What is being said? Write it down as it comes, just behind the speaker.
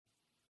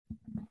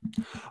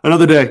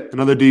Another day,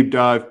 another deep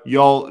dive.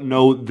 Y'all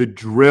know the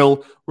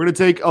drill. We're going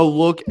to take a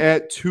look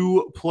at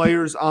two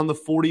players on the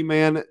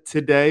 40-man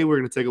today. We're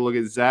going to take a look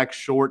at Zach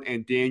Short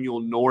and Daniel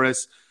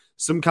Norris.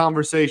 Some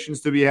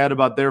conversations to be had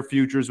about their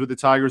futures with the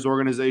Tigers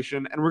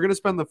organization. And we're going to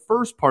spend the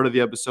first part of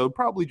the episode,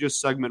 probably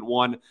just segment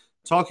one,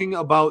 talking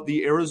about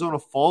the Arizona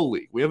Fall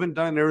League. We haven't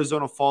done an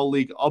Arizona Fall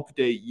League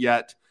update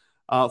yet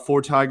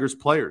for Tigers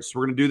players. So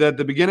we're going to do that at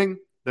the beginning.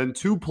 Then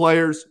two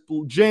players,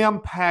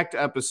 jam-packed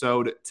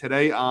episode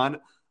today on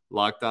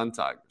Locked On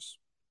Tigers.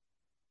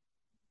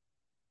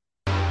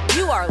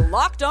 You are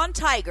Locked On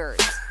Tigers,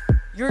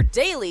 your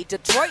daily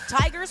Detroit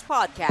Tigers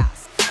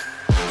podcast.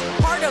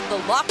 Part of the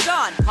Locked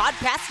On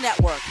Podcast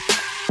Network,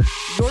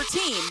 your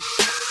team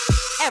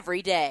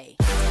every day.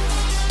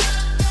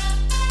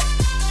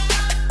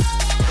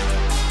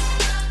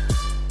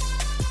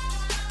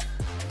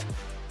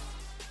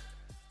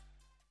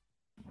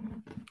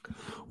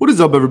 What is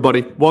up,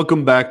 everybody?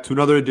 Welcome back to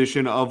another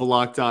edition of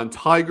Locked On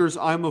Tigers.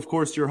 I'm, of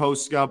course, your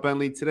host, Scott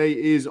Bentley. Today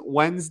is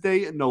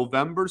Wednesday,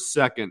 November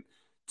 2nd,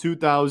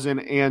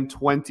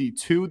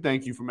 2022.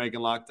 Thank you for making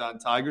Locked On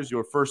Tigers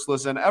your first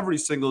listen every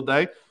single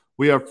day.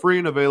 We are free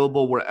and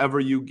available wherever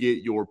you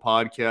get your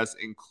podcasts,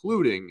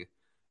 including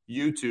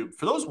YouTube.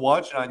 For those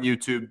watching on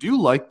YouTube, do you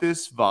like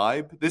this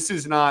vibe? This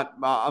is not,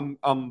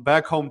 I'm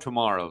back home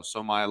tomorrow,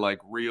 so my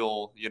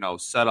real,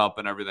 setup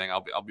and everything,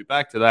 I'll be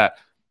back to that.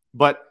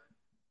 But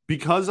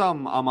because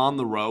I'm on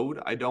the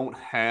road, I don't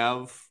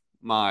have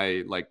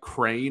my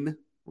crane,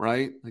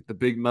 right? Like the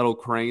big metal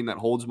crane that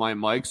holds my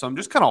mic. So I'm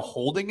just kind of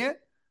holding it.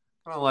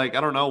 Kind of I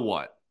don't know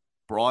what,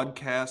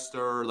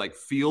 broadcaster,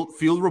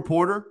 field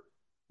reporter,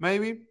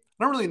 maybe.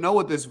 I don't really know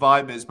what this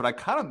vibe is, but I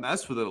kind of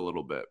mess with it a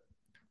little bit.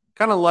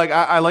 Kind of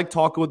I like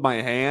talking with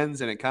my hands,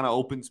 and it kind of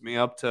opens me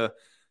up to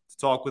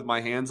talk with my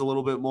hands a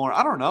little bit more.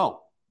 I don't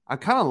know. I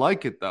kind of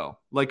like it though.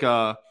 Like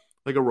a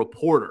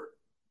reporter.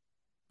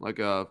 Like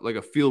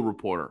a field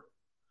reporter,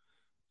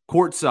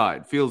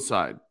 courtside, field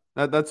side.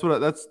 That's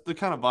the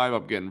kind of vibe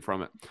I'm getting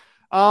from it.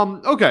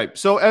 Okay,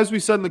 so as we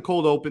said in the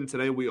cold open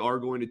today, we are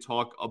going to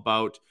talk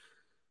about,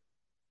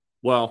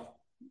 a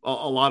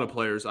lot of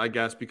players, I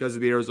guess, because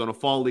of the Arizona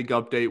Fall League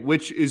update,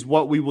 which is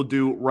what we will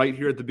do right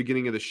here at the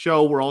beginning of the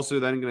show. We're also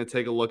then going to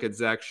take a look at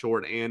Zach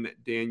Short and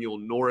Daniel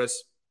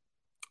Norris,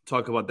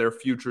 talk about their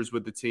futures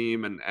with the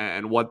team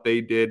and what they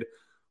did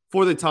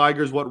for the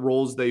Tigers, what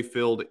roles they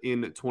filled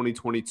in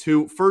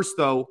 2022. First,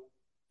 though,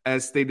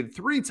 as stated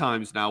 3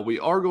 times now, we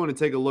are going to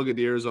take a look at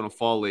the Arizona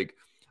Fall League.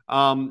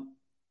 Some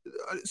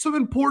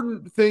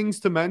important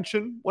things to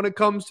mention when it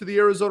comes to the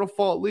Arizona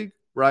Fall League,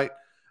 right?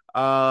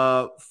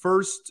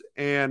 First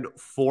and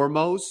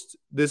foremost,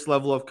 this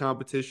level of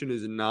competition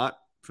is not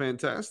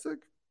fantastic.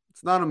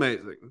 It's not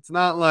amazing. It's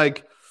not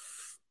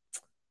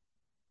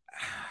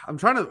I'm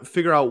trying to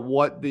figure out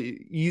what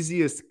the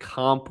easiest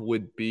comp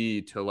would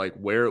be to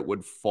where it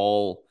would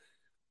fall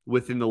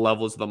within the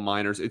levels of the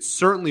minors. It's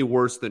certainly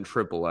worse than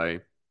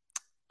AAA.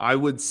 I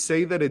would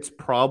say that it's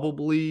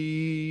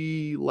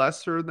probably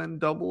lesser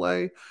than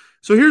AA.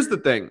 So here's the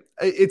thing.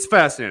 It's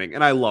fascinating,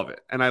 and I love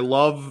it. And I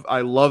love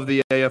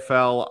the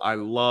AFL. I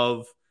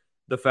love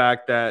the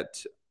fact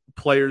that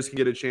players can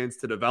get a chance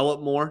to develop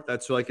more.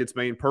 That's its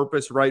main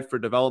purpose, right? For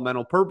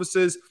developmental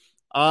purposes.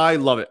 I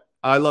love it.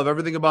 I love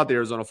everything about the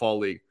Arizona Fall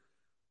League.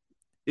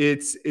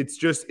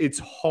 It's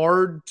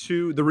hard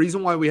to, the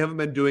reason why we haven't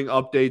been doing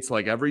updates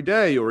every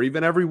day or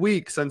even every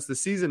week since the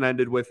season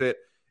ended with it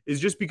is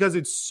just because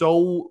it's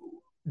so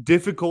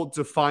difficult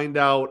to find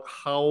out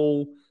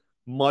how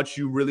much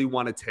you really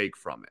want to take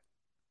from it,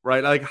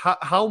 right?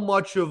 How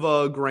much of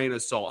a grain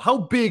of salt, how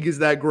big is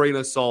that grain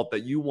of salt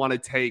that you want to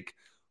take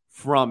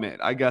from it,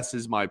 I guess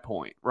is my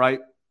point,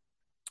 right?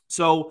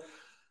 So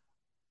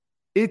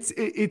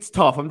it's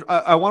tough.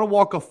 I want to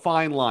walk a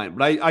fine line,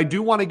 but I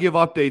do want to give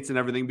updates and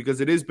everything because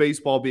it is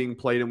baseball being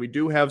played, and we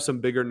do have some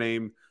bigger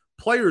name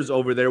players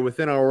over there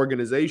within our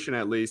organization,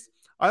 at least.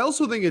 I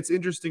also think it's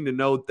interesting to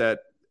note that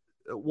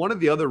one of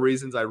the other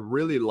reasons I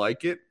really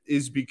like it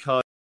is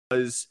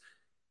because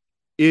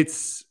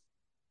it's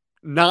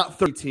not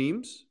 30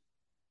 teams,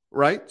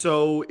 right?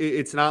 So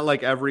it's not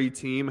like every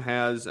team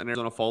has an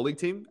Arizona Fall League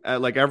team.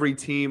 Every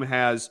team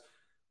has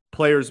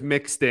players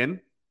mixed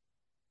in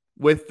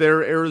with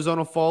their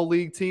Arizona Fall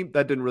League team.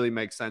 That didn't really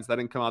make sense. That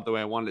didn't come out the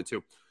way I wanted it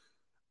to.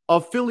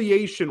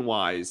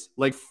 Affiliation-wise,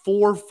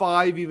 4,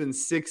 5, even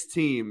 6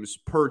 teams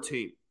per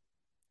team,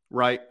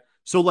 right?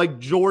 So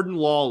Jordan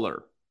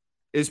Lawler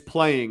is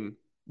playing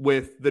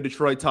with the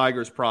Detroit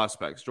Tigers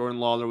prospects. Jordan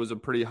Lawler was a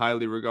pretty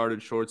highly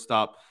regarded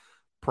shortstop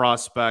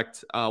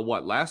prospect.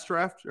 Last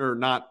draft? Or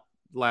not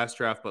last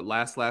draft, but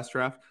last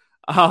draft.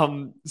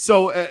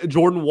 So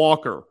Jordan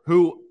Walker,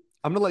 who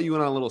I'm going to let you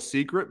in on a little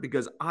secret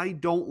because I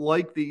don't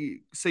like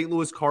the St.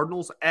 Louis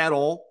Cardinals at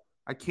all.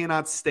 I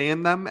cannot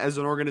stand them as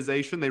an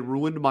organization. They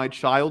ruined my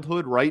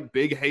childhood, right?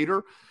 Big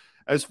hater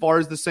as far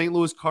as the St.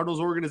 Louis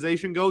Cardinals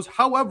organization goes.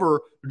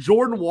 However,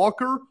 Jordan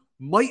Walker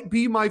might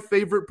be my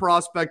favorite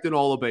prospect in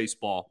all of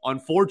baseball.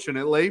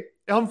 Unfortunately,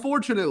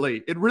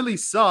 it really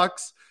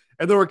sucks.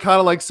 And there were kind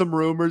of like some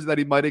rumors that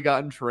he might have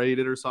gotten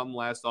traded or something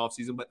last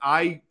offseason. But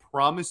I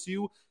promise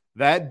you,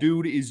 that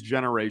dude is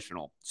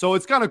generational. So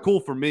it's kind of cool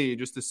for me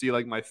just to see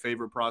like my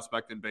favorite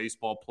prospect in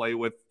baseball play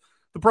with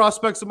the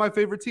prospects of my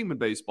favorite team in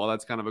baseball.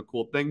 That's kind of a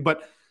cool thing.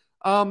 But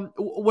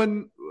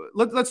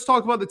let's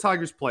talk about the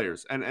Tigers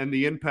players and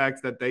the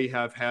impact that they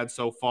have had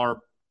so far.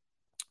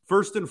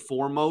 First and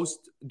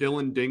foremost,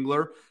 Dylan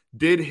Dingler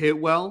did hit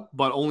well,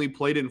 but only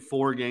played in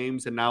 4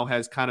 games and now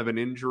has kind of an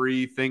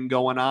injury thing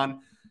going on.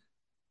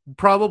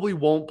 Probably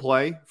won't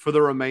play for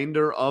the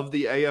remainder of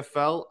the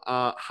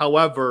AFL.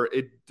 However,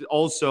 it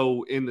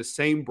also, in the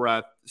same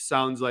breath,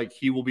 sounds like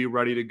he will be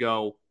ready to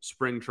go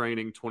spring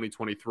training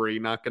 2023.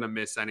 Not going to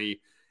miss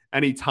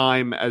any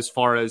time as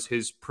far as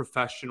his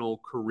professional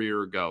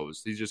career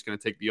goes. He's just going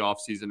to take the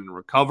offseason and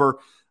recover.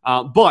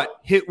 But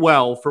hit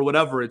well, for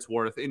whatever it's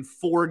worth, in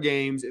 4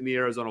 games in the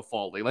Arizona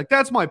Fall League. Like,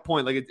 that's my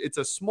point. Like, it's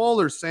a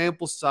smaller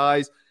sample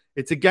size.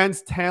 It's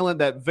against talent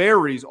that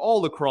varies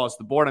all across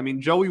the board. I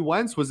mean, Joey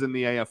Wentz was in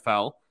the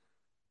AFL,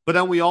 but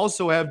then we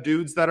also have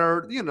dudes that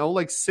are,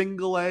 like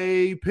single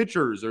A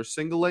pitchers or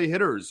single A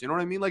hitters. You know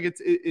what I mean? Like,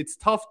 it's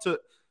tough to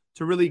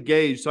really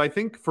gauge. So I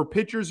think for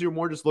pitchers, you're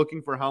more just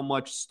looking for how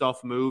much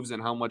stuff moves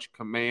and how much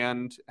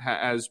command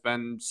has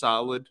been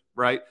solid,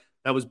 right?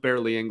 That was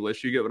barely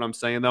English. You get what I'm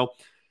saying, though?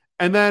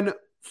 And then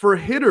for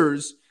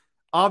hitters,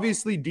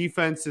 obviously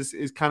defense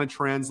is kind of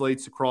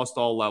translates across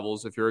all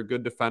levels. If you're a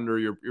good defender,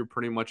 you're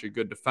pretty much a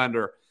good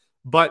defender.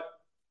 But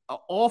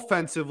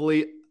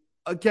offensively,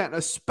 again,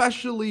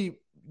 especially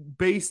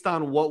based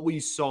on what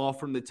we saw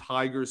from the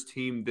Tigers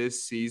team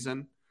this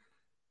season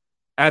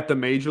at the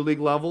major league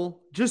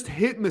level, just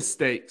hit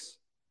mistakes.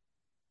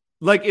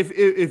 Like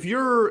if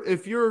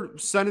you're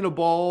sending a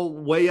ball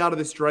way out of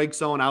the strike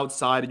zone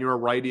outside and you're a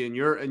righty and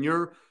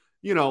you're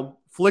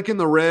flicking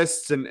the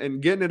wrists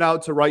and getting it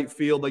out to right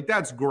field, like,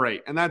 that's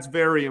great. And that's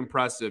very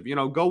impressive.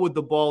 Go with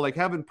the ball, like,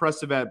 have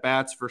impressive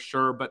at-bats for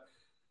sure. But,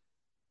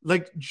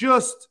 like,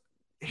 just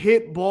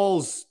hit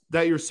balls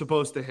that you're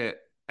supposed to hit.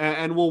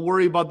 And we'll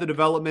worry about the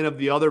development of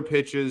the other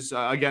pitches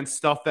against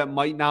stuff that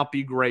might not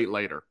be great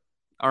later.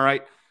 All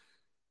right.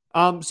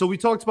 So we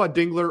talked about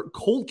Dingler.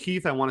 Colt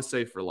Keith, I want to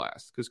say for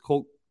last, because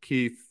Colt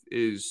Keith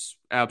is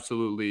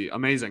absolutely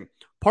amazing.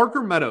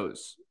 Parker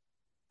Meadows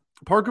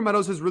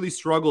has really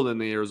struggled in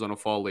the Arizona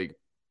Fall League.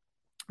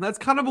 That's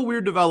kind of a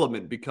weird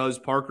development because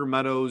Parker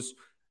Meadows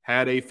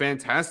had a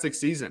fantastic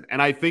season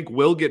and I think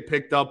will get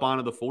picked up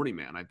onto the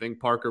 40-man. I think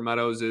Parker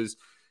Meadows is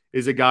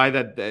a guy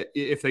that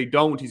if they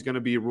don't, he's going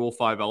to be Rule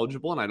 5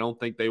 eligible, and I don't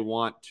think they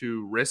want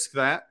to risk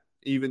that.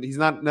 Even he's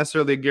not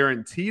necessarily a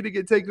guarantee to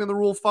get taken in the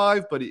Rule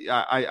 5, but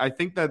I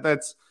think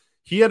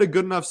he had a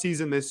good enough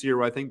season this year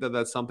where I think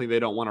that's something they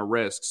don't want to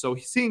risk. So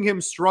seeing him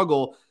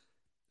struggle,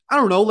 I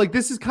don't know, like,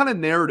 this is kind of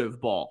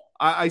narrative ball.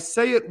 I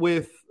say it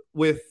with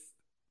the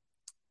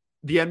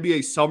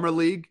NBA Summer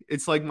League.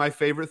 It's like my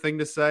favorite thing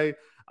to say.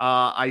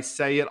 I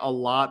say it a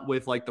lot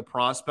with like the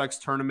prospects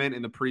tournament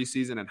in the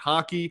preseason and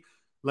hockey.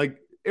 Like,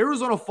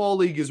 Arizona Fall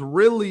League is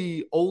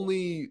really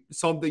only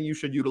something you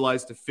should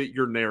utilize to fit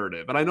your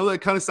narrative. And I know that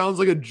kind of sounds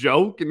like a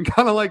joke and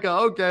kind of like,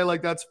 okay,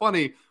 like, that's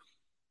funny.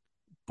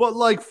 But,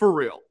 like, for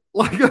real,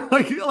 like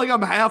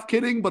I'm half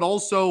kidding, but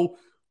also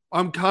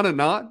I'm kind of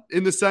not,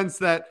 in the sense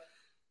that,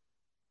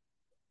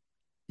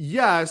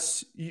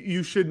 yes,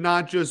 you should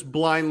not just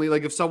blindly,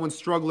 like, if someone's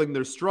struggling,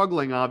 they're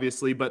struggling,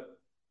 obviously. But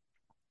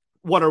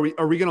what are we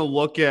going to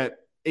look at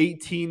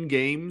 18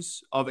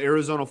 games of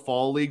Arizona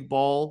Fall League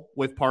ball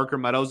with Parker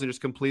Meadows and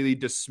just completely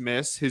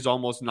dismiss his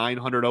almost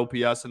 900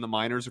 OPS in the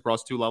minors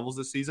across 2 levels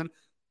this season?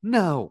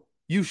 No,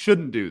 you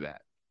shouldn't do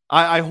that.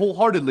 I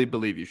wholeheartedly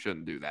believe you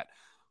shouldn't do that.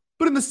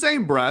 But in the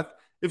same breath,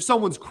 if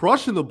someone's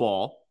crushing the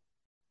ball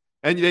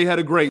and they had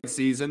a great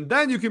season,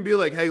 then you can be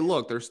like, hey,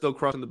 look, they're still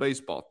crushing the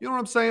baseball. You know what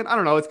I'm saying? I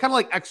don't know. It's kind of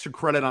like extra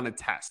credit on a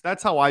test.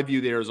 That's how I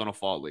view the Arizona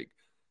Fall League.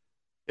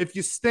 If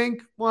you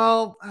stink,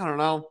 well, I don't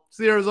know. It's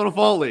the Arizona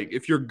Fall League.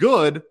 If you're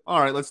good, all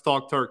right, let's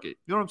talk turkey. You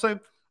know what I'm saying?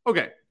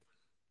 Okay.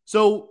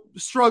 So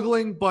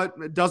struggling, but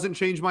it doesn't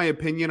change my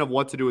opinion of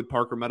what to do with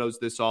Parker Meadows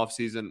this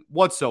offseason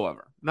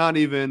whatsoever. Not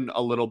even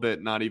a little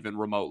bit, not even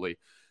remotely.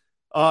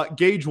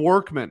 Gage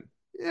Workman.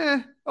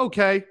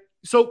 Okay.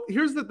 So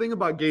here's the thing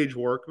about Gage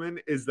Workman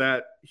is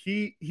that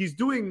he's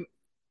doing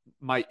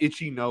my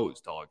itchy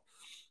nose, dog.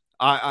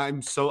 I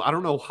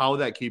don't know how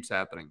that keeps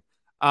happening.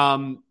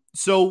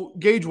 So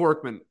Gage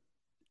Workman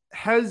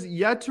has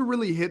yet to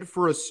really hit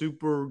for a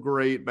super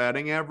great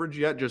batting average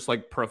yet, just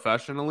like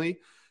professionally.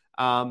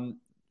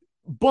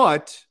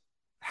 But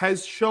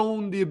has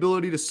shown the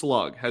ability to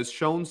slug, has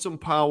shown some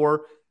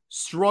power,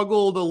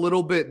 struggled a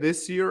little bit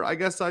this year, I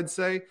guess I'd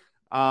say.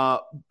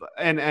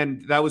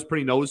 And that was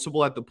pretty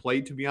noticeable at the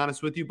plate, to be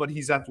honest with you. But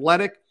he's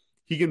athletic.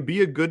 He can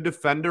be a good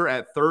defender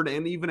at third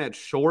and even at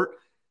short.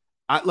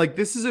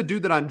 This is a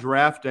dude that on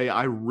draft day,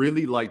 I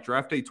really liked.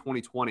 Draft day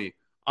 2020,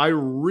 I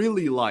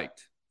really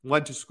liked.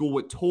 Went to school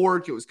with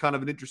Torque. It was kind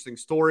of an interesting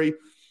story.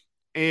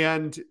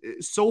 And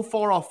so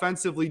far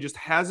offensively just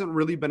hasn't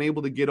really been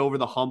able to get over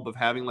the hump of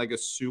having like a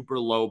super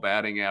low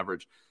batting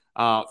average.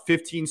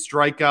 15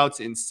 strikeouts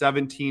in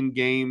 17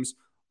 games,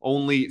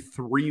 only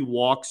 3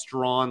 walks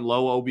drawn,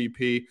 low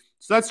OBP.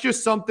 So that's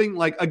just something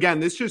like, again,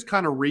 this just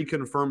kind of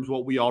reconfirms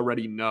what we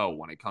already know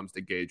when it comes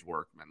to Gage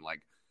Workman.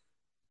 Like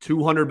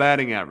 200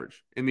 batting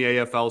average in the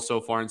AFL so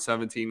far in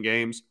 17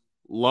 games,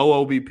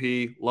 low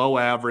OBP, low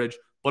average,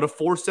 but a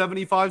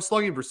 475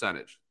 slugging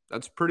percentage.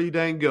 That's pretty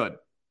dang good.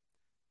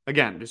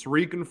 Again, just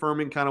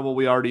reconfirming kind of what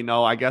we already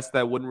know. I guess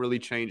that wouldn't really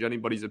change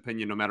anybody's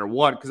opinion no matter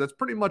what, because that's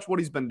pretty much what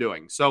he's been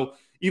doing. So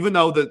even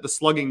though the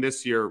slugging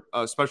this year,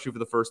 especially for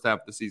the first half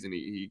of the season,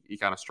 he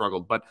kind of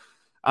struggled. But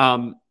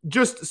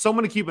just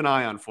someone to keep an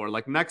eye on for.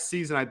 Like next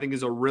season, I think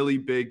is a really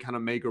big kind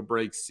of make or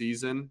break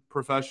season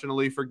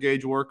professionally for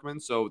Gage Workman.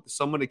 So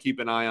someone to keep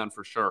an eye on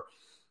for sure.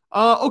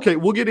 Okay,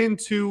 we'll get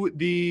into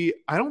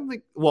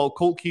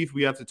Colt Keith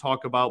we have to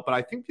talk about, but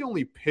I think the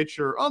only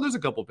pitcher, there's a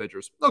couple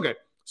pitchers. Okay,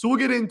 so we'll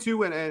get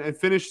into and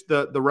finish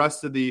the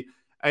rest of the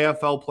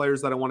AFL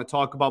players that I want to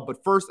talk about.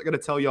 But first, I got to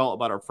tell you all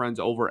about our friends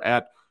over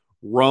at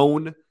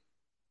Rhone.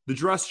 The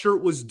dress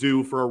shirt was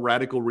due for a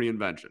radical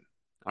reinvention.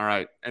 All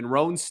right, and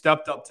Rhone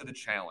stepped up to the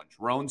challenge.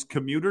 Rhone's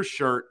commuter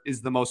shirt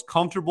is the most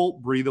comfortable,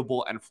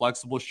 breathable, and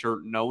flexible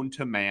shirt known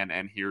to man,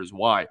 and here's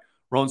why.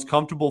 Rhone's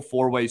comfortable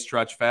 4-way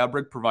stretch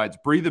fabric provides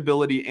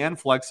breathability and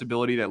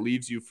flexibility that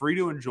leaves you free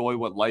to enjoy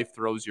what life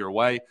throws your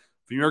way,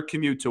 from your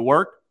commute to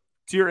work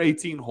to your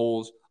 18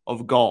 holes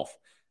of golf.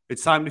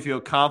 It's time to feel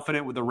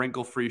confident with a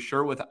wrinkle-free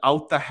shirt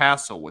without the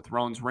hassle. With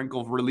Rhone's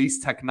wrinkle release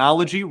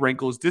technology,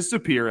 wrinkles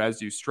disappear as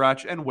you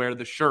stretch and wear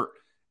the shirt.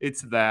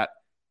 It's that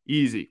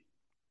easy.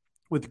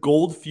 With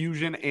Gold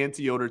Fusion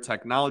anti-odor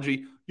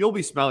technology, you'll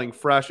be smelling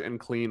fresh and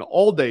clean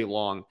all day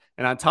long.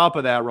 And on top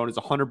of that, Rhone is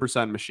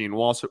 100% machine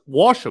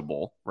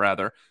washable,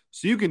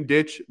 so you can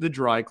ditch the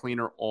dry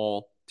cleaner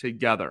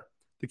altogether.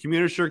 The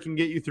commuter shirt can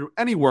get you through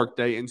any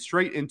workday and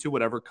straight into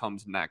whatever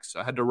comes next.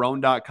 So head to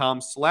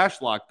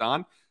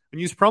Rhone.com/lockedon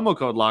and use promo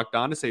code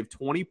LOCKEDON to save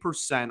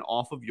 20%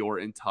 off of your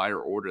entire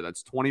order.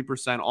 That's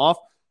 20% off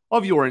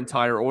of your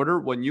entire order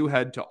when you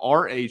head to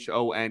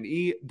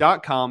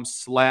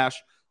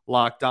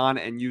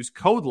RHONE.com/LockedOn and use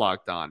code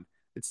LOCKEDON.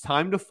 It's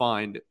time to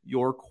find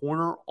your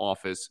corner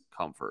office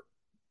comfort.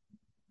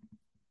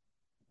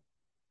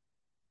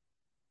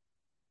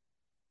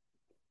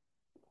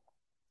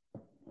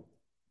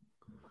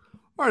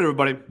 All right,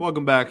 everybody.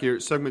 Welcome back here.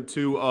 Segment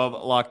 2 of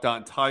Locked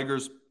On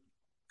Tigers.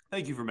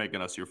 Thank you for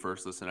making us your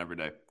first listen every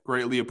day.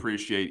 Greatly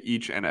appreciate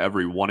each and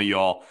every one of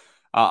y'all.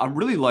 I'm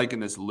really liking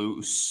this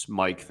loose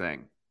mic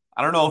thing.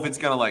 I don't know if it's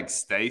going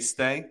to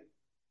stay,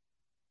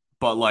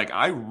 but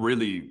I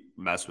really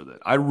mess with it.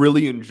 I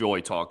really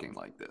enjoy talking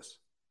like this.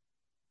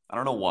 I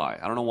don't know why.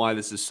 I don't know why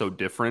this is so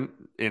different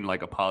in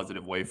a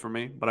positive way for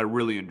me, but I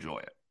really enjoy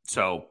it.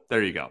 So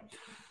there you go.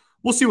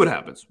 We'll see what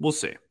happens. We'll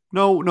see.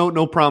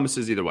 No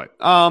promises either way.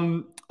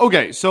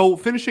 Okay, so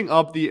finishing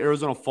up the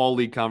Arizona Fall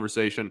League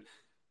conversation,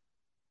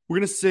 we're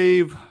going to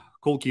save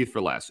Colt Keith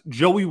for last.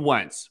 Joey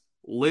Wentz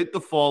lit the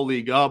Fall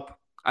League up.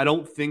 I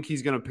don't think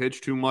he's going to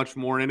pitch too much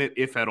more in it,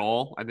 if at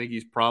all. I think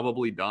he's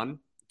probably done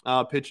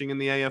pitching in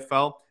the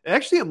AFL.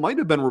 Actually, it might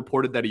have been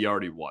reported that he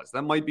already was.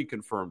 That might be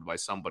confirmed by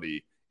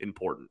somebody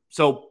important.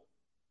 So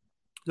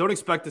don't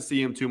expect to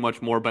see him too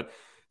much more. But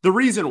the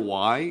reason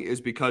why is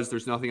because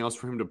there's nothing else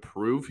for him to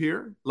prove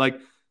here.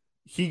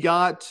 He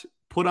got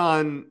put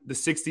on the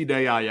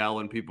 60-day IL,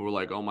 and people were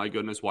like, oh, my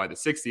goodness, why the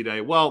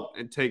 60-day? Well,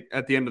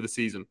 at the end of the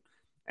season.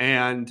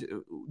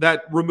 And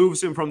that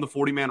removes him from the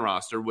 40-man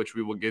roster, which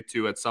we will get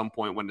to at some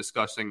point when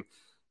discussing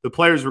the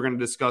players we're going to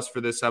discuss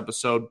for this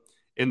episode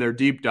in their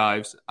deep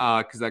dives,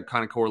 because that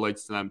kind of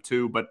correlates to them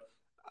too. But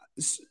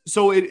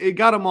so it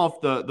got him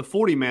off the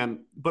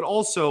 40-man, but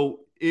also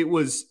it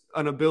was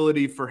an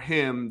ability for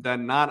him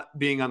then not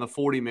being on the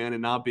 40-man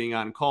and not being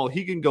on call.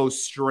 He can go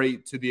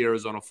straight to the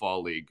Arizona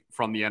Fall League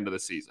from the end of the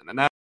season. And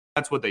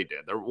that's what they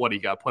did. He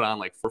got put on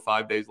 4 or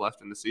 5 days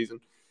left in the season.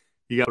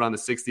 He got put on the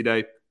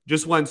 60-day,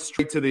 just went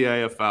straight to the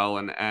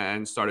AFL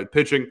and started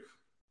pitching.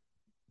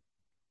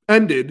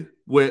 Ended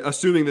with,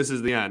 assuming this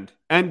is the end,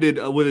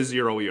 with a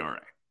 0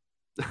 ERA.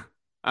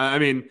 I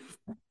mean,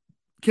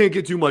 can't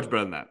get too much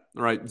better than that.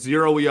 All right,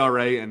 0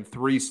 ERA and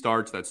 3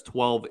 starts. That's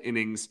 12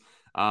 innings.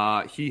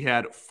 He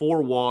had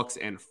 4 walks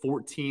and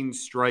 14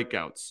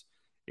 strikeouts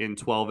in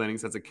 12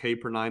 innings. That's a K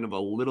per 9 of a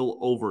little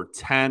over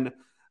 10.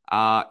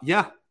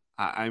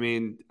 I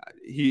mean,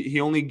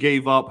 he only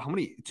gave up how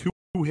many? 2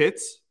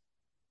 hits?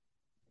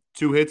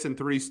 2 hits and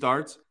 3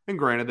 starts. And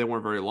granted, they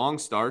weren't very long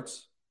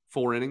starts,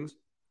 4 innings,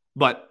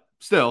 but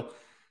still.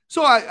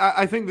 So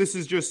I think this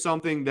is just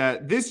something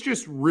that this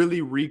just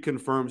really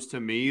reconfirms to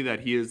me that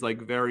he is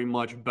very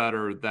much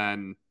better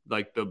than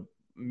the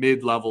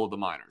mid-level of the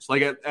minors.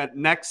 At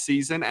next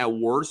season, at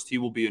worst, he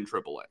will be in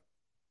AAA.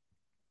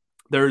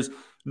 There's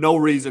no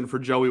reason for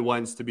Joey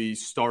Wentz to be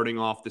starting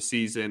off the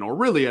season, or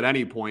really at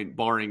any point,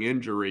 barring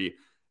injury,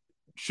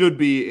 should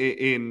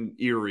be in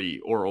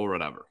Erie or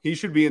whatever. He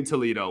should be in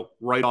Toledo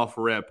right off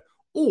rip,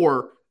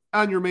 or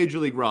on your major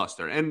league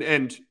roster.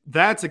 And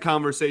that's a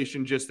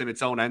conversation just in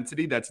its own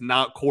entity that's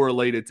not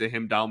correlated to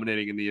him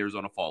dominating in the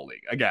Arizona Fall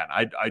League. Again,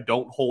 I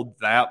don't hold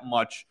that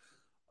much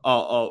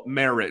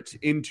merit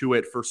into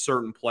it for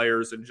certain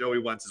players, and Joey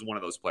Wentz is one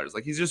of those players.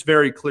 Like, he's just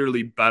very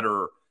clearly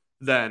better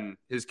than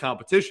his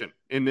competition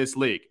in this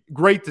league.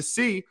 Great to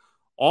see.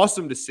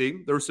 Awesome to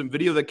see. There was some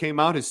video that came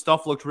out. His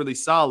stuff looked really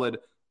solid,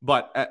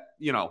 but,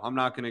 I'm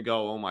not going to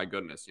go, oh my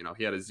goodness,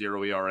 he had a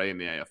 0 ERA in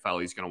the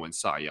AFL. He's going to win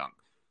Cy Young.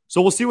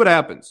 So we'll see what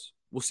happens.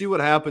 We'll see what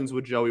happens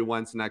with Joey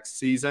Wentz next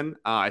season.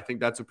 I think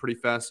that's a pretty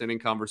fascinating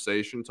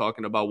conversation,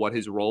 talking about what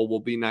his role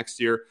will be next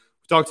year.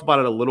 We talked about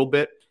it a little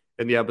bit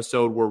in the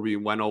episode where we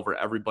went over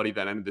everybody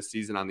that ended the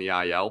season on the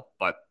IL,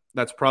 but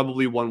that's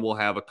probably one we'll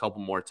have a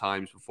couple more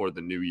times before the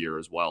new year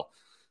as well.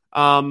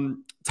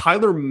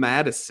 Tyler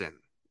Madison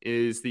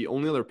is the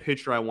only other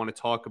pitcher I want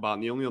to talk about,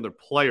 and the only other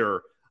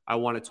player I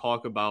want to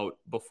talk about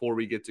before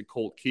we get to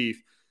Colt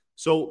Keith.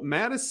 So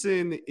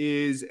Madison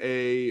is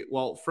a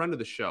friend of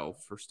the show,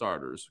 for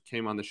starters.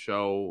 Came on the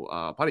show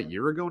about a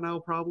year ago now,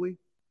 probably.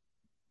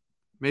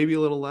 Maybe a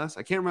little less.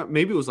 I can't remember.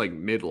 Maybe it was like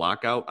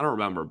mid-lockout. I don't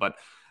remember. But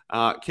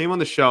came on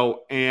the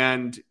show,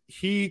 and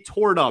he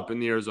tore it up in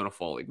the Arizona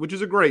Fall League, which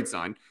is a great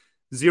sign.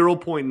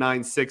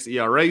 0.96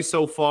 ERA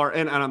so far.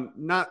 And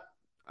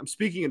I'm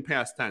speaking in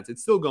past tense.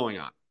 It's still going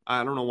on.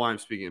 I don't know why I'm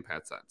speaking in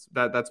past tense.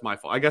 That's my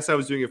fault. I guess I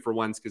was doing it for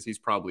Wentz because he's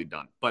probably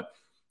done. But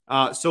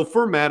so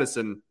for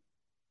Madison,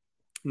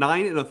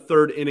 9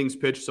 1/3 innings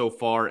pitched so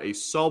far, a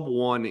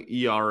sub-1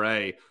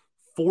 ERA,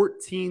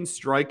 14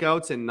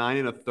 strikeouts in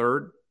 9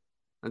 1/3.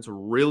 That's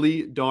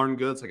really darn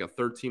good. It's like a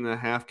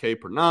 13.5 K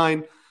per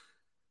 9.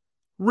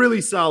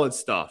 Really solid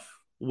stuff.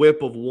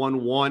 Whip of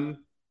 1-1.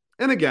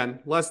 And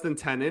again, less than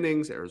 10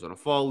 innings, Arizona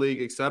Fall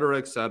League, et cetera,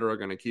 et cetera.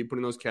 Going to keep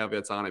putting those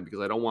caveats on it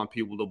because I don't want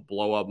people to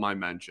blow up my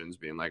mentions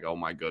being like, oh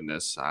my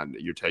goodness,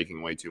 you're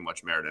taking way too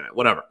much merit in it.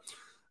 Whatever.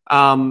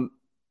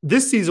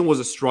 This season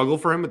was a struggle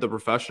for him at the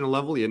professional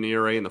level. He had an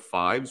ERA in the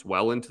 5s,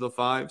 well into the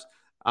 5s.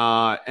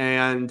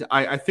 And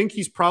I think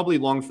he's probably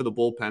long for the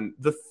bullpen.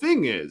 The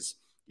thing is,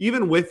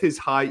 even with his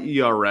high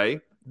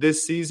ERA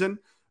this season,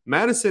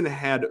 Madison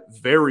had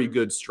very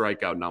good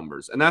strikeout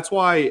numbers. And that's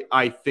why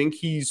I think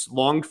he's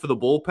longed for the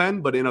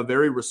bullpen, but in a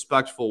very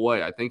respectful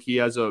way. I think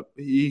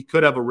he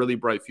could have a really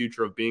bright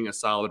future of being a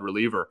solid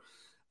reliever.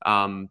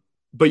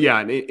 But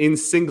yeah, in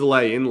single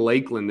A in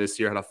Lakeland this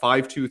year, had a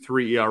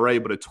 5.23 ERA,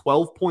 but a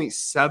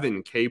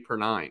 12.7 K per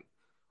 9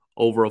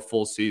 over a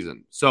full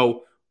season.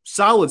 So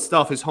solid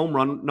stuff. His home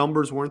run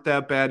numbers weren't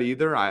that bad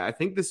either. I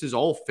think this is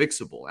all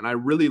fixable, and I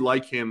really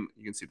like him.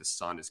 You can see the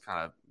sun is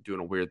kind of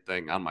doing a weird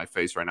thing on my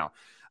face right now.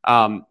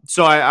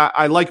 So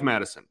I like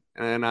Madison,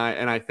 and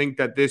I think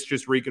that this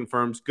just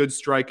reconfirms good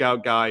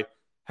strikeout guy,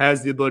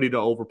 has the ability to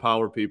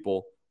overpower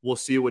people. We'll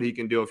see what he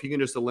can do. If he can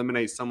just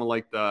eliminate some of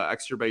like the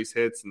extra base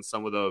hits and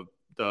some of the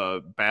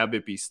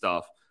BABIP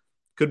stuff,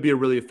 could be a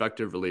really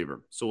effective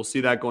reliever. So we'll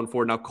see that going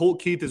forward. Now,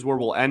 Colt Keith is where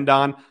we'll end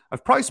on.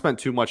 I've probably spent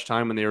too much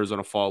time in the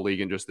Arizona Fall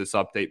League in just this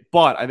update,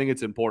 but I think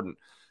it's important.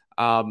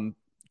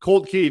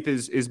 Colt Keith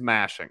is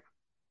mashing,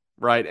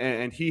 right?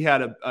 And he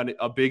had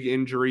a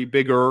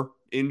bigger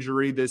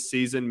injury this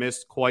season,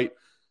 missed quite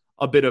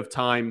a bit of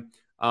time.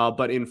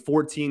 But in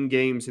 14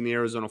 games in the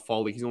Arizona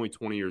Fall League, he's only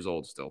 20 years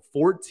old still.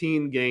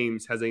 14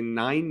 games, has a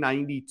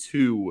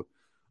 992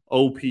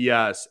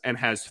 OPS, and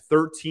has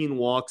 13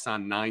 walks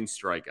on 9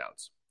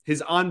 strikeouts.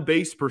 His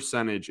on-base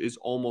percentage is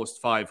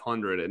almost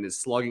 500, and his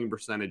slugging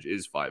percentage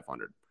is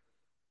 500.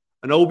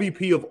 An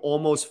OBP of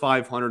almost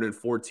 500 in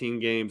 14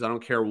 games. I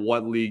don't care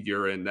what league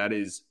you're in. That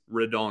is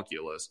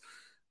redonkulous.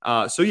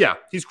 So, yeah,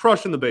 he's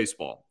crushing the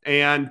baseball.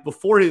 And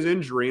before his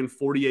injury in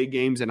 48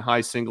 games in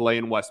high single A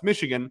in West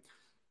Michigan,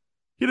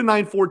 he had a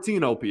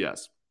 914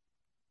 OPS.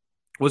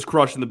 Was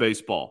crushing the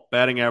baseball.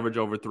 Batting average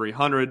over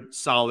 300,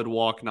 solid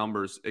walk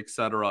numbers, et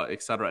cetera,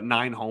 et cetera.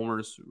 9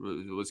 homers,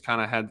 was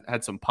kind of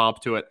had some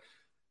pop to it.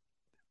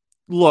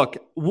 Look,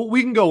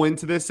 we can go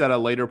into this at a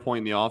later point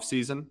in the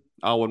offseason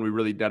when we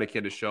really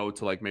dedicate a show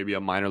to like maybe a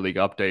minor league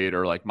update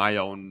or like my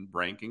own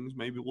rankings.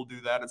 Maybe we'll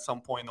do that at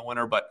some point in the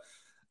winter. But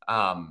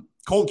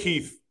Colt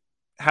Keith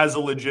has a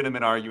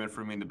legitimate argument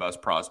for being the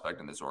best prospect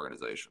in this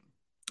organization.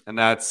 And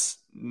that's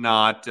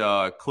not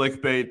a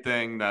clickbait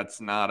thing. That's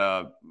not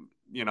a,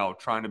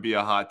 trying to be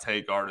a hot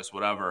take artist,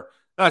 whatever.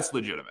 That's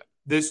legitimate.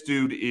 This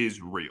dude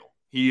is real.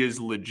 He is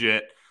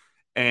legit.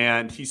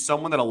 And he's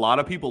someone that a lot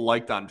of people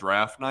liked on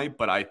draft night,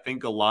 but I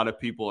think a lot of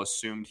people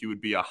assumed he would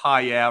be a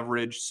high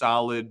average,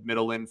 solid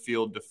middle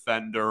infield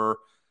defender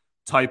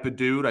type of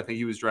dude. I think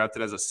he was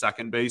drafted as a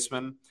second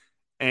baseman.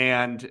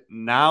 And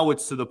now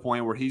it's to the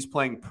point where he's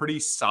playing pretty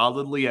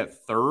solidly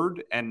at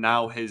third, and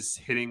now his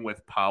hitting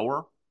with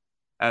power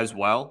as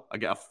well.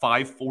 Again, a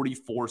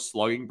 544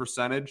 slugging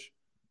percentage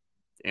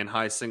in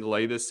high single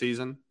A this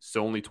season.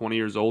 Still only 20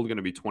 years old, going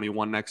to be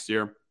 21 next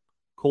year.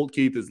 Colt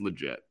Keith is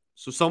legit.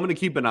 So someone to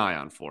keep an eye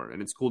on for.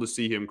 And it's cool to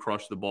see him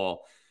crush the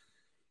ball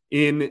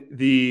in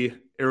the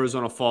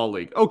Arizona Fall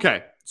League.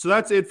 Okay, so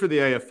that's it for the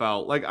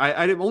AFL. Like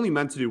I only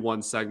meant to do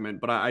one segment,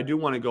 but I do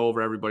want to go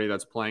over everybody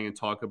that's playing and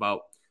talk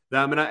about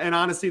them. And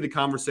honestly, the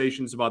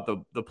conversations about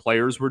the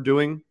players we're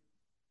doing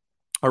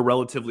are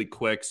relatively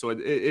quick, so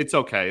it's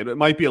okay. It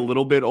might be a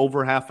little bit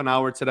over half an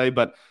hour today,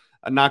 but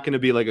not going to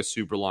be like a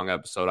super long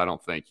episode, I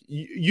don't think.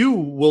 You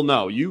will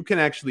know. You can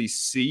actually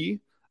see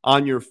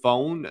on your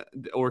phone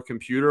or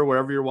computer,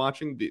 wherever you're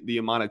watching, the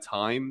amount of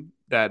time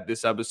that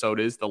this episode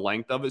is, the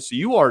length of it. So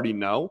you already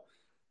know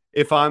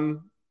if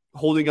I'm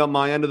holding up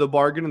my end of the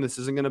bargain and this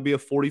isn't going to be a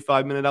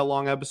 45-minute out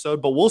long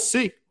episode, but we'll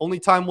see. Only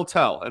time will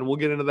tell, and we'll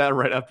get into that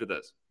right after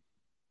this.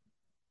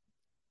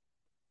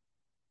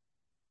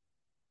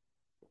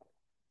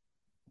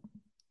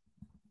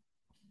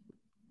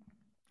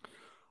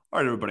 All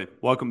right, everybody,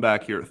 welcome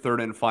back here.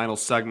 Third and final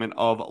segment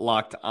of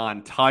Locked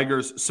On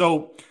Tigers.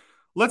 So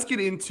let's get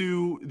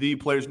into the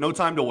players. No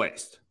time to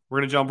waste. We're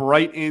going to jump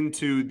right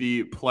into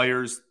the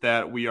players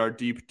that we are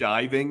deep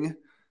diving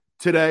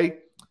today.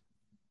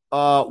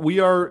 We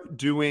are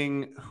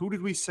doing, who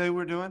did we say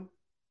we're doing?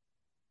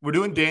 We're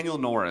doing Daniel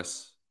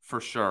Norris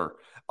for sure.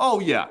 Oh,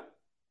 yeah.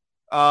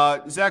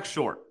 Zach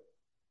Short.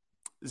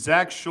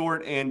 Zach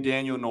Short and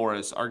Daniel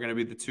Norris are going to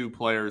be the two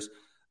players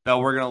that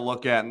we're going to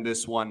look at in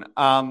this one.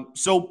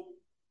 So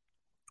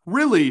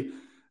really,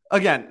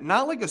 again,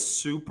 not like a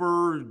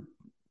super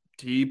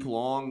deep,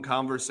 long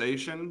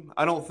conversation,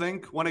 I don't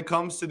think, when it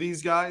comes to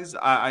these guys.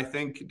 I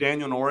think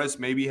Daniel Norris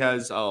maybe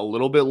has a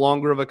little bit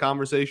longer of a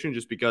conversation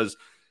just because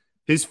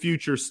his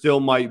future still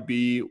might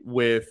be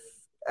with,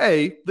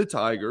 A, the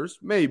Tigers,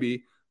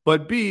 maybe,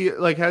 but B,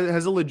 like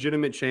has a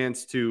legitimate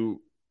chance to,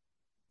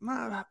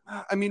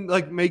 I mean,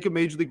 like make a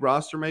major league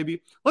roster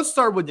maybe. Let's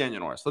start with Daniel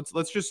Norris.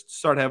 Let's just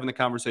start having the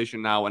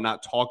conversation now and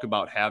not talk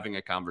about having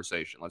a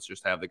conversation. Let's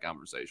just have the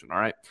conversation, all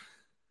right?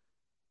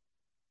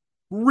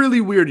 Really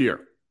weird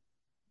year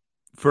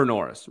for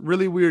Norris.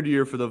 Really weird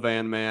year for the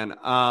Van Man.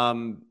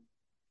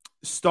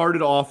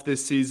 Started off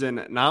this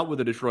season not with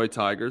the Detroit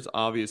Tigers,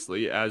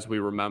 obviously, as we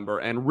remember,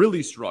 and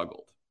really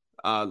struggled.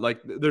 Like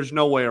there's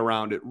no way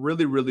around it.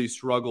 Really, really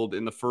struggled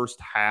in the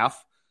first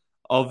half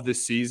of the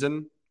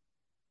season.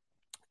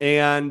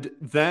 And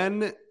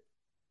then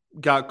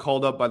got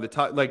called up by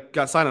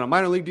got signed on a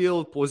minor league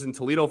deal, was in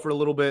Toledo for a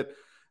little bit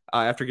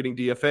after getting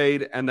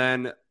DFA'd, and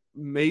then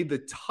made the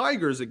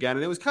Tigers again.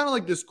 And it was kind of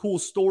like this cool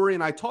story,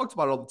 and I talked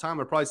about it all the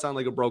time. I probably sound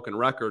like a broken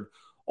record.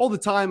 All the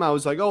time I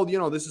was like, oh,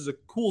 this is a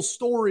cool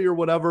story or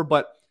whatever,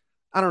 but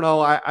I don't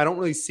know. I don't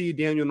really see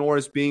Daniel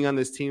Norris being on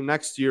this team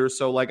next year.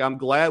 So, like, I'm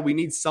glad we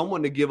need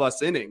someone to give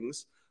us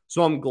innings.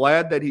 So I'm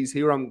glad that he's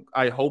here.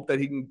 I hope that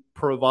he can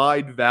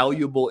provide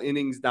valuable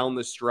innings down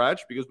the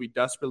stretch because we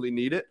desperately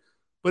need it.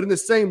 But in the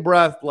same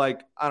breath,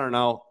 like, I don't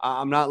know,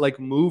 I'm not like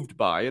moved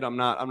by it. I'm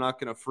not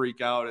going to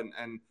freak out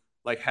and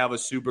like have a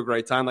super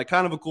great time. Like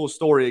kind of a cool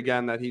story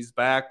again that he's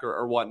back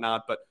or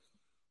whatnot. But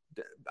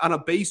on a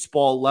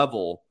baseball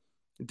level,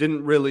 it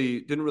didn't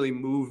really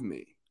move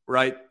me,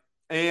 right?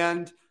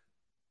 And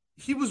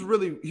he was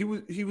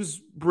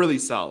really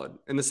solid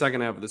in the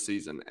second half of the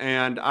season.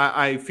 And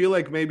I feel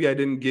like maybe I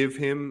didn't give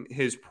him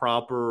his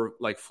proper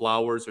like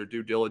flowers or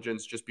due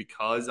diligence just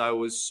because I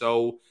was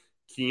so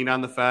keen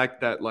on the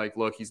fact that like,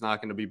 look, he's not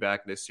going to be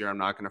back this year. I'm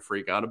not going to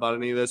freak out about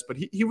any of this, but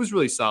he was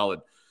really solid.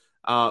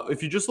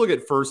 If you just look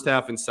at first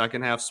half and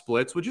second half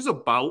splits, which is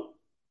about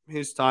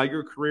his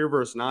Tiger career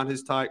versus not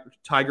his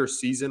Tiger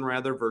season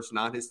rather versus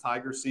not his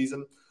Tiger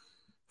season.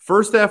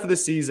 First half of the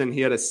season,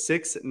 he had a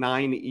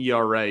 6.9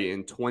 ERA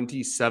in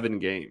 27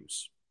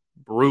 games.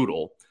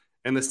 Brutal.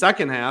 In the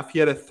second half, he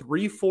had a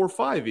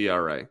 3.45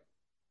 ERA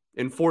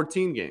in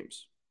 14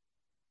 games.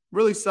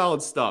 Really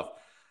solid stuff.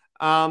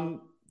 I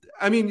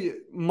mean,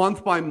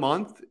 month by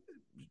month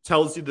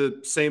tells you the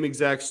same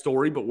exact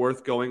story, but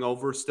worth going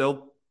over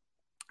still.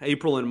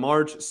 April and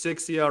March,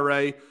 6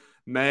 ERA.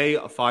 May,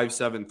 a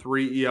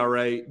 5.73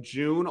 ERA.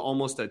 June,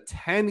 almost a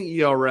 10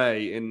 ERA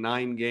in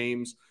 9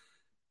 games.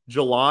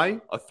 July,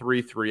 a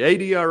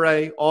 3.38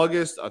 ERA,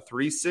 August, a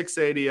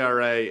 3.68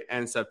 ERA,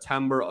 and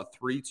September, a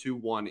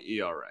 3.21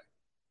 ERA.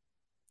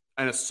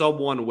 And a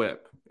sub-1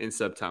 whip in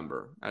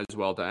September as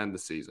well to end the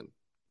season.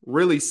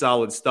 Really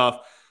solid stuff.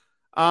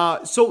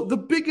 So the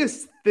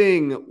biggest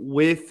thing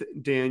with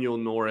Daniel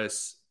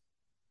Norris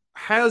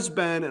has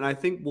been, and I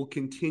think will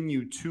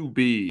continue to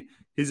be,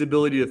 his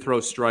ability to throw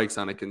strikes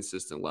on a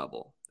consistent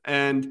level.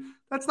 And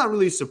that's not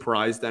really a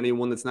surprise to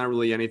anyone. That's not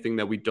really anything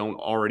that we don't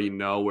already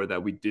know or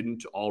that we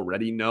didn't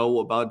already know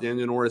about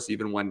Daniel Norris,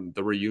 even when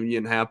the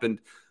reunion happened.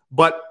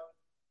 But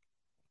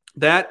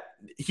that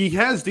he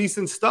has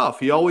decent stuff.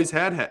 He always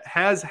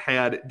has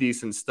had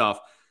decent stuff.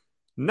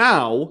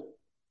 Now,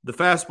 the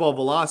fastball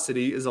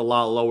velocity is a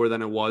lot lower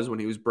than it was when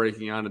he was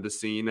breaking onto the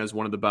scene as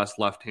one of the best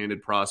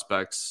left-handed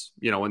prospects,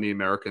 in the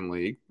American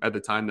League at the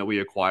time that we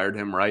acquired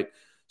him, right?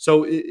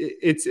 So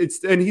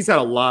it's and he's had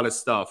a lot of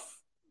stuff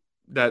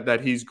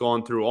that he's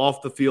gone through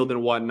off the field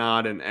and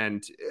whatnot,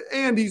 and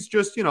he's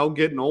just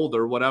getting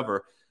older,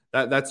 whatever.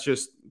 That's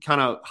just kind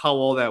of how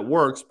all that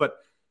works. But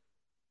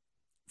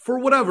for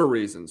whatever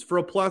reasons, for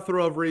a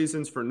plethora of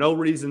reasons, for no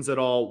reasons at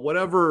all,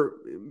 whatever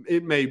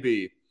it may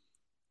be,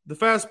 the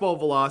fastball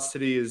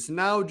velocity is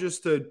now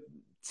just a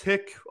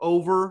tick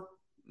over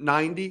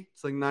 90.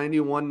 It's like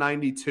 91,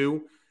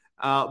 92.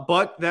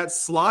 But that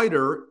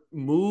slider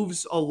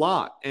moves a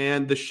lot,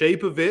 and the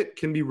shape of it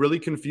can be really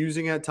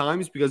confusing at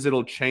times because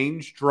it'll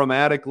change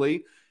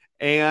dramatically.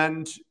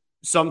 And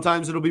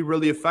sometimes it'll be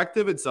really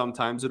effective, and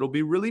sometimes it'll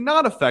be really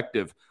not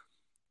effective.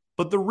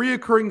 But the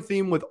reoccurring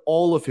theme with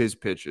all of his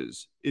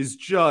pitches is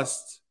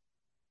just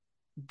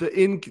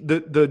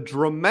the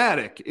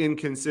dramatic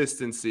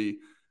inconsistency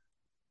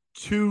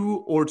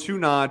to or to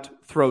not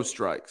throw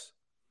strikes.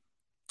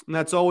 And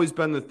that's always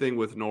been the thing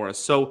with Norris.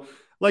 So,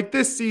 like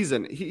this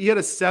season, he had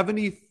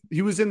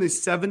he was in the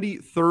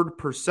 73rd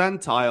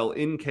percentile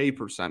in K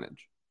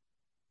percentage.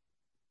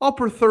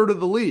 Upper third of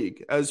the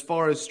league as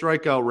far as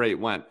strikeout rate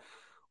went.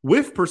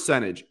 Whiff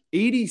percentage,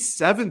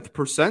 87th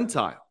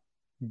percentile.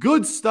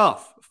 Good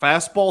stuff.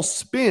 Fastball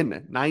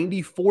spin,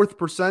 94th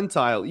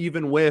percentile,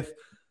 even with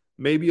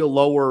maybe a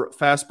lower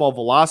fastball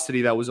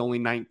velocity that was only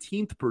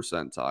 19th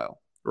percentile,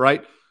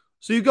 right?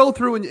 So you go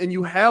through and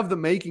you have the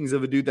makings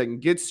of a dude that can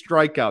get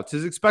strikeouts.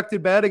 His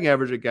expected batting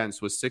average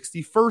against was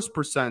 61st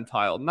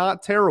percentile.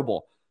 Not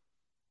terrible.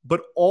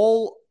 But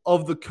all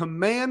of the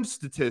command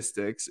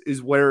statistics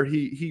is where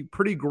he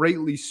pretty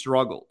greatly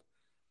struggled.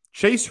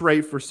 Chase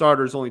rate for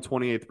starters only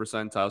 28th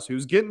percentile. So he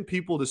was getting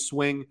people to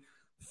swing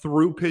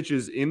through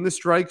pitches in the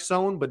strike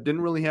zone, but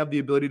didn't really have the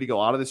ability to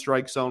go out of the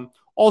strike zone.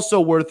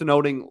 Also worth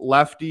noting,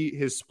 lefty,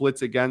 his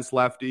splits against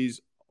lefties,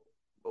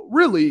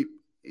 really,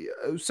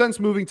 since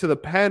moving to the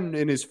pen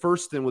in his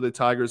first stint with the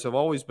Tigers, have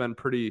always been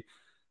pretty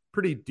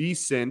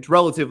decent,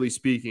 relatively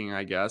speaking,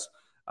 I guess,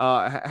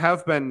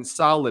 have been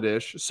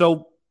solid-ish.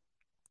 So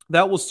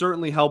that will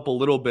certainly help a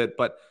little bit.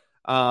 But,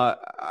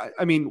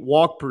 I mean,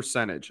 walk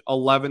percentage,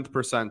 11th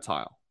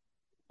percentile,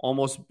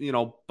 almost,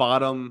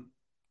 bottom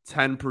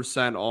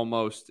 10%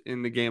 almost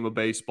in the game of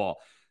baseball.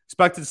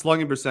 Expected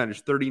slugging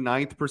percentage,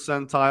 39th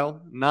percentile.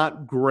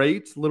 Not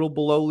great, little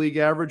below league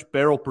average.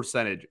 Barrel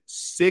percentage,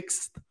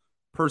 6th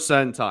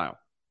percentile.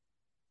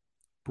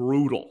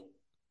 Brutal,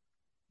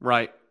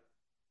 right?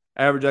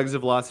 Average exit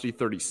velocity,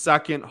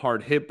 32nd.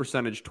 Hard hit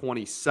percentage,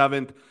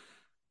 27th.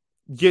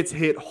 Gets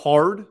hit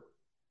hard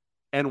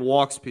and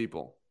walks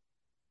people.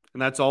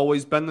 And that's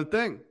always been the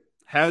thing.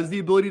 Has the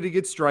ability to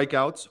get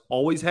strikeouts,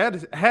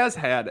 has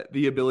had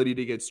the ability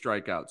to get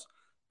strikeouts.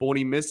 But when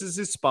he misses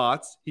his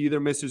spots, he either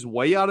misses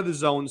way out of the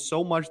zone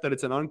so much that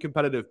it's an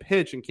uncompetitive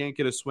pitch and can't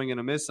get a swing and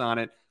a miss on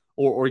it,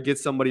 or get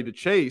somebody to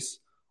chase,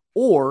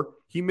 or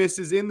he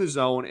misses in the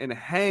zone and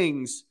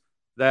hangs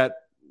that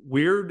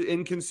weird,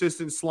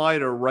 inconsistent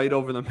slider right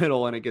over the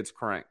middle and it gets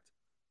cranked.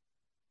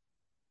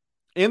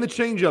 And the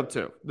changeup,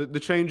 too. The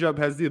changeup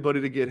has the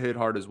ability to get hit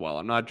hard as well.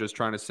 I'm not just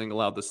trying to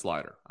single out the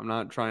slider. I'm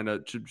not trying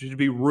to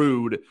be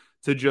rude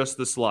to just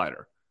the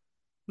slider.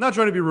 I'm not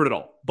trying to be rude at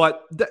all.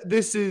 But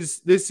this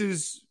is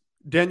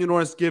Daniel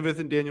Norris giveth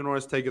and Daniel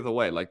Norris taketh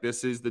away. Like,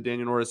 this is the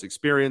Daniel Norris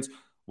experience.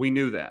 We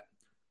knew that.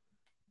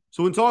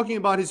 So when talking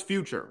about his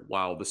future,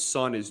 wow, the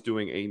sun is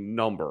doing a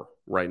number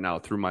right now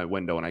through my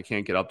window, and I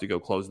can't get up to go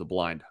close the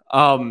blind.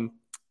 When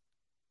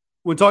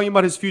talking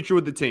about his future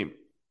with the team,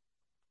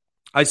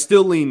 I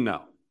still lean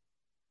no.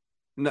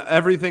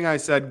 Everything I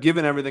said,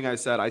 given everything I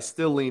said, I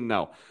still lean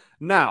no.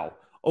 Now,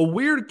 a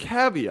weird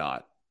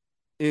caveat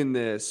in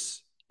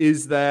this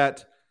is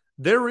that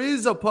there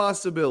is a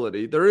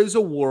possibility, there is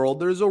a world,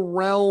 there's a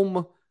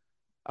realm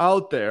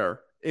out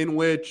there in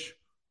which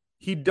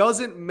he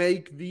doesn't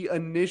make the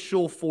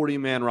initial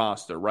 40-man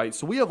roster, right?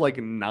 So we have like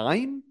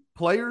 9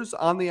 players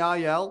on the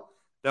IL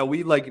that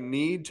we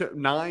need to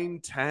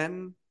 9,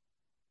 10.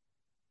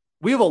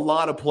 We have a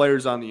lot of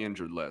players on the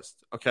injured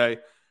list, okay?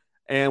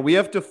 And we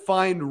have to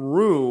find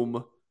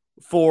room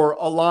for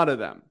a lot of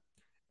them.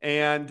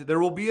 And there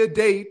will be a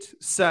date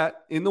set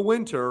in the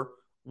winter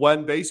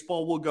when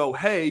baseball will go,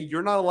 hey,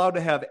 you're not allowed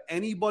to have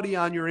anybody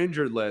on your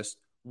injured list.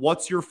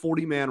 What's your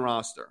 40-man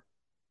roster?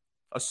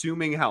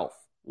 Assuming health.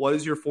 What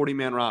is your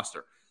 40-man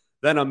roster?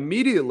 Then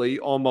immediately,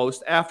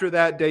 almost after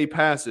that day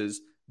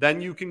passes,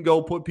 then you can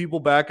go put people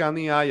back on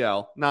the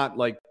IL. Not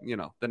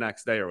the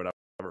next day or whatever.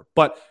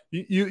 But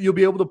you'll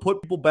be able to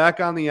put people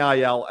back on the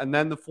IL, and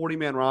then the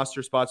 40-man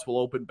roster spots will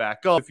open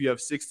back up. If you have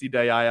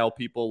 60-day IL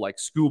people, like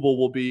Skubal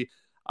will be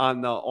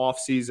on the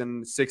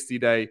off-season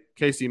 60-day.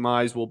 Casey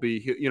Mize will be,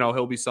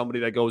 he'll be somebody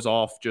that goes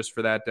off just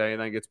for that day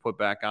and then gets put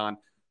back on.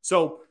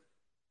 So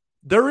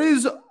there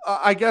is,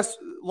 I guess,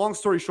 long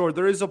story short,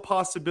 there is a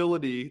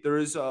possibility, there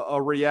is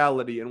a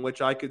reality in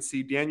which I could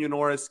see Daniel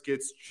Norris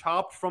gets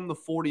chopped from the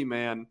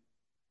 40-man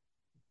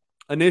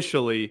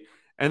initially,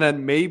 and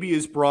then maybe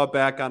is brought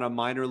back on a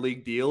minor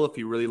league deal if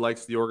he really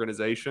likes the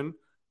organization.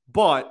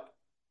 But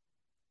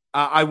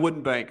I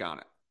wouldn't bank on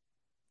it.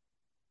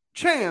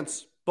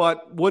 Chance,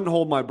 but wouldn't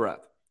hold my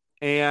breath.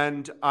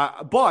 And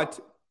but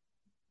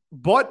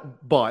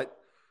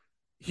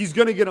he's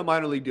going to get a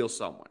minor league deal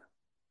somewhere.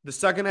 The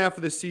second half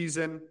of the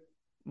season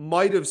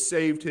might have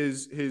saved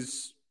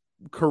his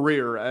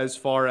career as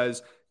far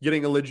as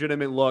getting a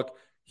legitimate look.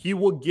 He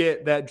will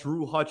get that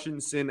Drew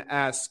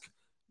Hutchinson-esque.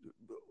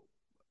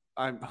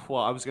 I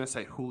was going to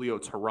say Julio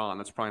Teheran.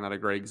 That's probably not a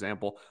great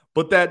example.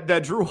 But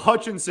that Drew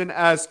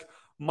Hutchinson-esque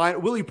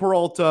Willie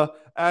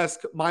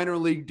Peralta-esque minor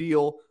league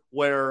deal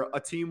where a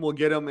team will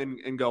get him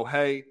and go,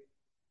 hey,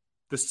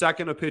 the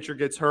second a pitcher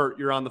gets hurt,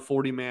 you're on the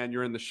 40-man,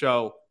 you're in the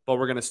show, but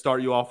we're going to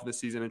start you off in the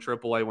season in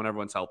AAA when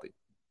everyone's healthy.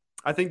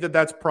 I think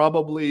that's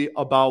probably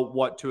about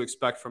what to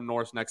expect from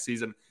Norris next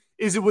season.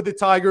 Is it with the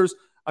Tigers?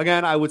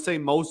 Again, I would say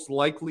most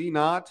likely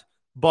not,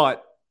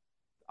 but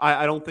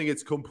I don't think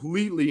it's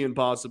completely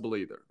impossible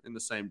either in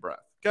the same breath.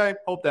 Okay?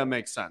 Hope that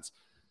makes sense.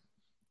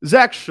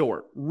 Zach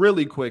Short,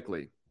 really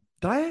quickly.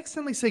 Did I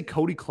accidentally say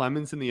Cody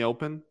Clemens in the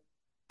open?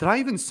 Did I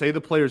even say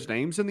the players'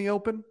 names in the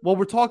open? Well,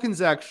 we're talking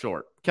Zach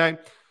Short, okay?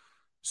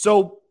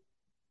 So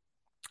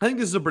I think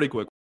this is a pretty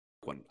quick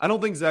one. I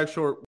don't think Zach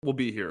Short will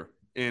be here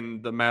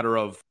in the matter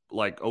of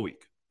like a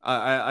week.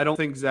 I don't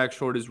think Zach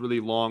Short is really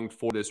long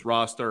for this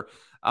roster.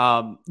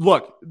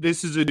 Look,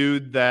 this is a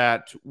dude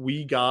that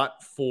we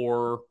got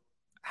for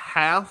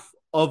half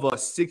of a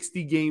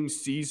 60-game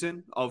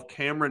season of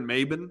Cameron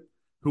Maybin,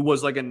 who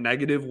was like a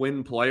negative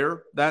win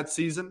player that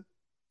season,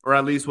 or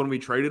at least when we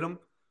traded him.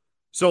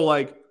 So,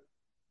 like,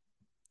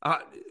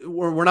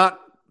 we're not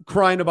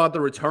crying about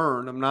the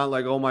return. I'm not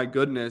like, oh my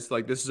goodness,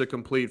 like this is a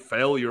complete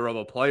failure of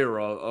a player,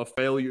 a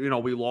failure. You know,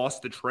 we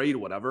lost the trade,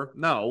 whatever.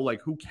 No,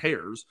 like who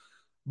cares?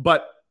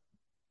 But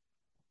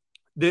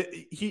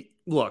he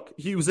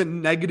was a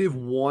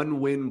 -1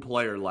 win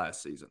player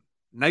last season.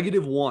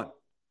 -1.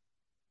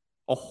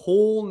 A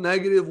whole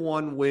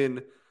 -1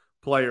 win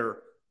player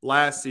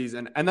last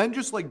season. And then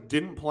just like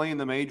didn't play in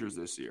the majors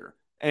this year.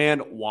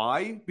 And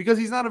why? Because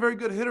he's not a very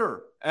good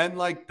hitter. And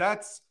like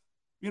that's,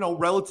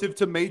 relative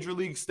to major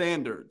league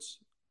standards.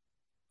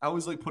 I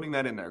always like putting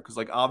that in there because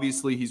like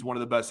obviously he's one of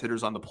the best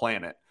hitters on the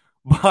planet.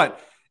 But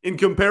in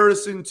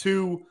comparison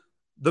to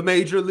the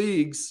major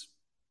leagues,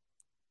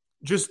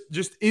 just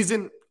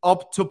isn't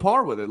up to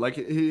par with it. Like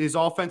his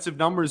offensive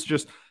numbers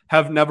just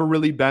have never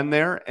really been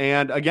there.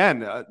 And again,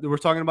 we're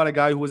talking about a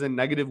guy who was a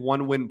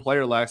 -1 win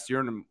player last year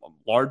and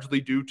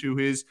largely due to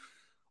his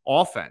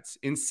offense.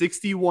 In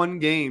 61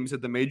 games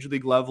at the major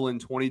league level in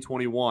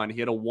 2021, he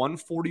had a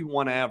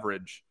 141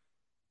 average,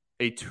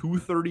 a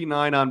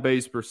 239 on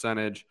base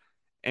percentage,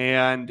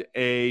 and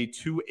a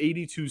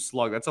 282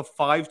 slug. That's a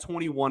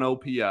 521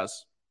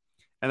 OPS.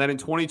 And then in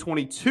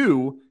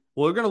 2022,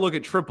 well, we're going to look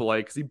at AAA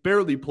because he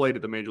barely played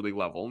at the major league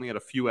level. Only had a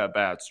few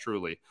at-bats,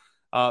 truly.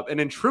 And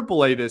in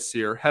AAA this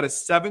year, had a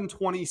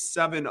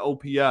 727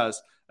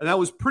 OPS, and that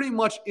was pretty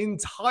much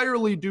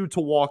entirely due to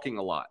walking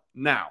a lot.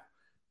 Now,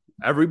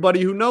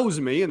 everybody who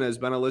knows me and has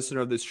been a listener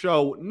of this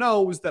show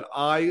knows that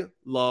I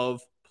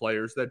love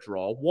players that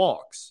draw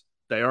walks.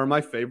 They are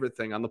my favorite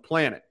thing on the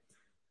planet.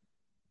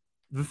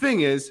 The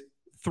thing is,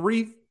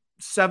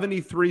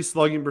 373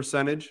 slugging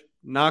percentage,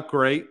 not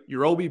great.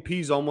 Your OBP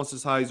is almost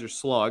as high as your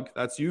slug.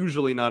 That's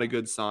usually not a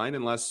good sign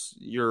unless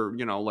you're,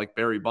 like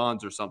Barry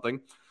Bonds or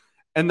something.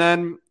 And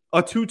then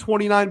a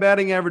 229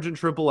 batting average in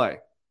AAA.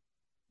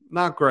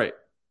 Not great.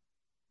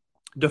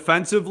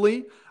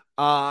 Defensively,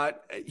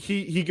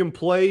 he can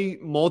play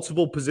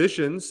multiple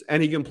positions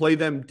and he can play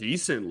them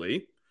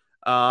decently.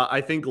 I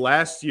think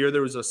last year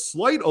there was a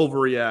slight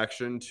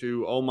overreaction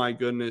to, oh my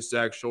goodness,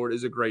 Zach Short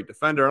is a great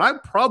defender. And I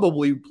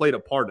probably played a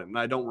part in it. And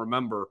I don't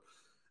remember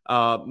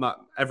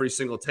not every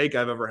single take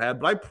I've ever had,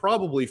 but I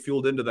probably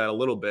fueled into that a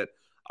little bit.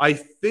 I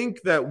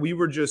think that we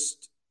were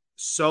just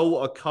so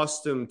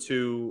accustomed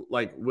to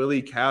like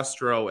Willie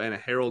Castro and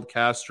Harold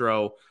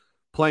Castro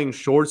playing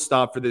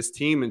shortstop for this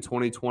team in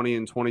 2020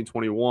 and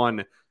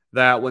 2021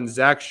 that when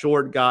Zach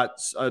Short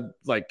got a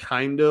like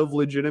kind of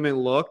legitimate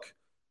look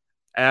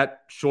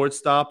at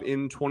shortstop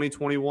in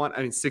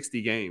 2021,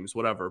 60 games,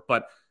 whatever,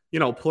 but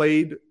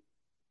played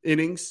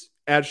innings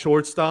at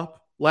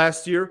shortstop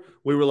last year,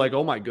 we were like,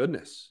 oh my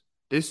goodness,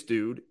 this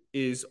dude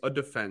is a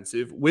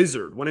defensive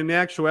wizard. When in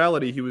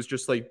actuality, he was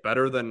just like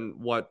better than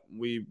what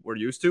we were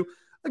used to.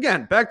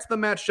 Again, back to the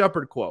Matt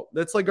Shepard quote.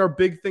 That's like our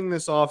big thing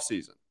this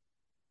offseason.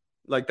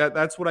 Like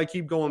that's what I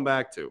keep going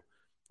back to.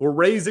 We're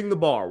raising the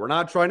bar. We're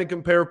not trying to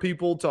compare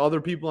people to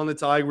other people on the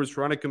Tigers. We're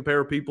trying to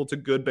compare people to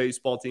good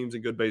baseball teams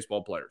and good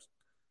baseball players.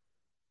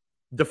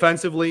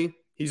 Defensively,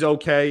 he's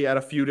okay at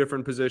a few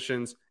different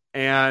positions.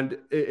 And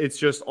it's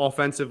just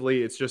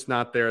offensively, it's just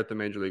not there at the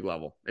major league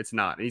level. It's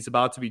not. And he's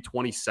about to be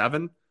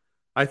 27,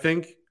 I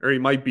think, or he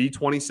might be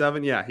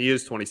 27. Yeah, he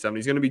is 27.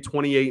 He's going to be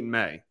 28 in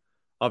May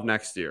of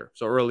next year.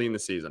 So early in the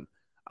season.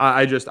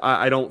 I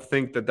don't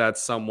think that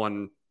that's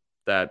someone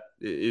that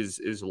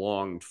is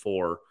longed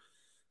for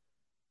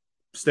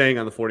staying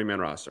on the 40-man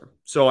roster.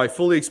 So I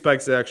fully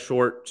expect Zach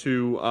Short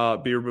to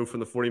be removed from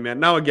the 40-man.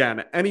 Now,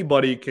 again,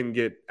 anybody can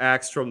get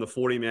axed from the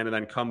 40-man and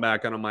then come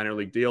back on a minor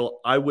league deal.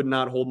 I would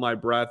not hold my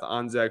breath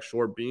on Zach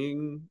Short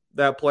being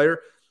that player.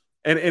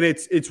 And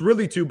it's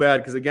really too bad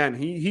because, again,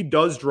 he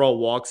does draw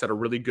walks at a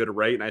really good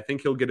rate, and I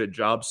think he'll get a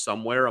job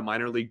somewhere, a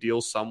minor league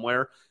deal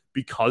somewhere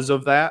because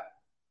of that.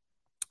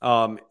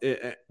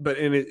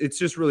 It's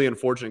just really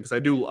unfortunate because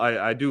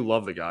I do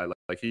love the guy.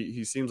 Like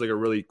he seems like a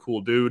really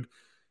cool dude.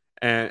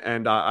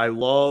 And I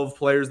love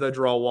players that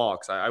draw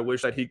walks. I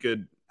wish that he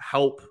could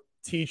help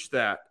teach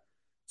that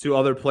to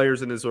other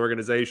players in his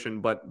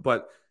organization.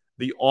 But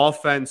the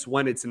offense,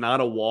 when it's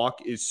not a walk,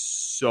 is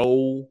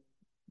so,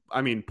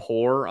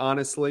 poor,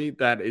 honestly,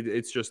 that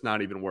it's just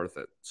not even worth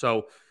it.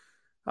 So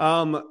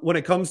when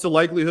it comes to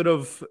likelihood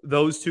of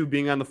those two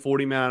being on the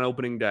 40-man on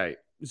opening day,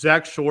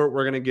 Zach Short,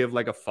 we're going to give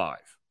like a 5.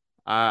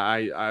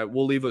 I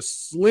will leave a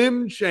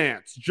slim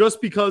chance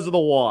just because of the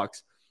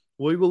walks.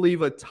 We will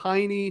leave a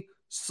tiny,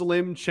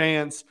 slim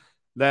chance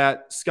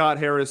that Scott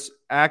Harris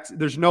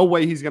there's no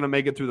way he's going to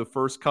make it through the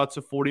first cuts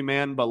of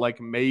 40-man, but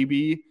like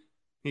maybe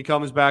he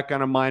comes back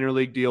on a minor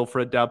league deal for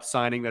a depth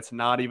signing that's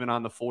not even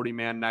on the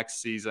 40-man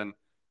next season.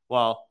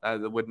 Well,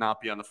 it would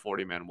not be on the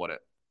 40-man, would it?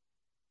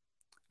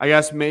 I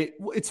guess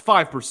it's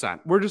 5%.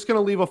 We're just going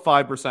to leave a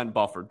 5%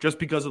 buffer just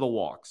because of the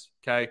walks,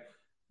 okay?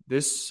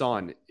 This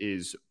sun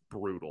is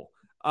brutal.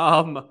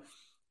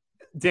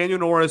 Daniel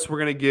Norris, we're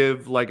going to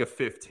give like a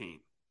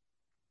 15.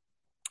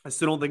 I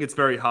still don't think it's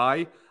very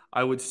high.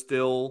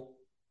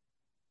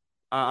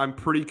 I'm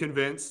pretty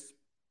convinced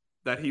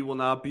that he will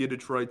not be a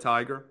Detroit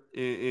Tiger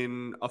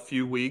in a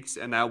few weeks,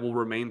 and that will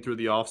remain through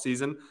the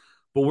offseason.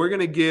 But we're going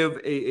to give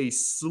a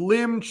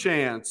slim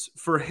chance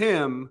for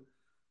him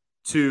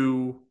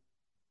to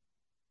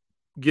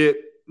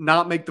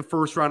not make the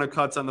first round of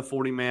cuts on the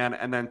 40-man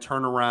and then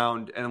turn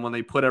around, and when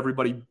they put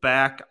everybody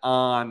back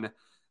on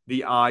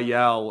the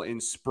IL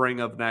in spring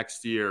of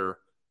next year,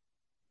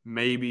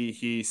 maybe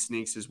he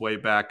sneaks his way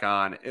back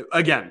on.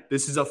 Again,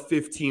 this is a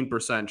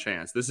 15%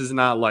 chance. This is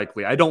not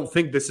likely. I don't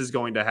think this is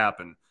going to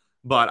happen,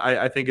 but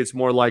I think it's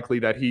more likely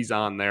that he's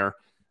on there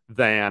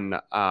than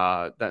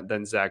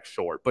Zach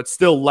Short, but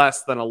still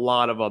less than a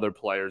lot of other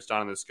players,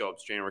 Donovan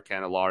Scopes, Jeimer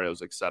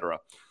Candelarios, etc.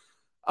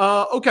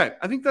 Okay,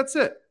 I think that's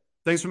it.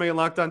 Thanks for making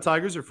Locked On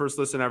Tigers your first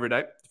listen every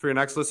day. For your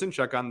next listen,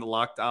 check on the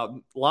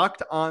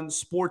Locked On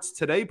Sports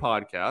Today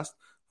podcast,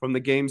 from the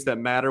games that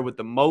matter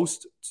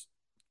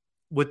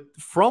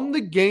from the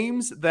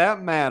games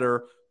that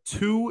matter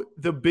to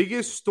the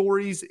biggest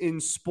stories in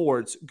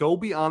sports. Go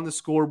beyond the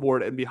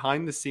scoreboard and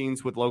behind the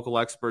scenes with local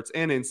experts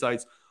and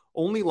insights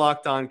only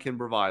Locked On can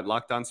provide.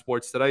 Locked On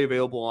Sports Today,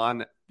 available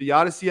on the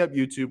Odyssey app,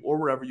 YouTube, or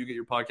wherever you get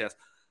your podcast.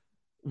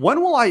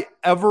 When will I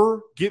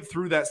ever get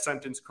through that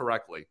sentence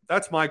correctly?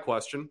 That's my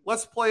question.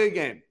 Let's play a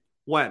game.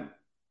 When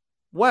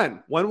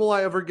will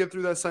I ever get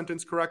through that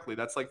sentence correctly?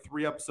 That's like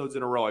 3 episodes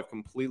in a row. I've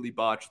completely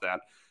botched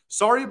that.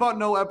 Sorry about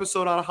no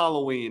episode on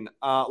Halloween.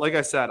 Like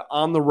I said,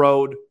 on the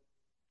road,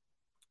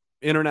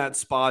 internet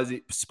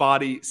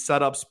spotty,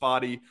 setup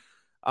spotty.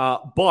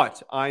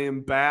 But I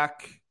am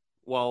back.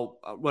 Well,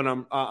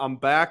 when I'm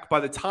back,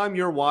 by the time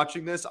you're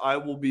watching this, I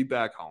will be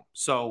back home.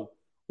 So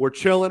we're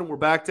chilling. We're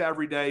back to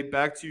every day,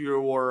 back to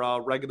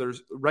your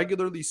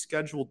regularly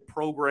scheduled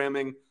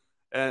programming,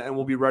 and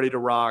we'll be ready to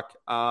rock.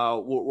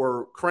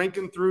 We're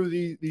cranking through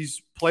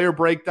these player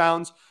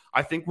breakdowns.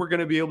 I think we're going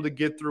to be able to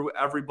get through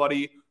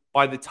everybody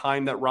by the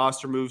time that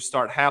roster moves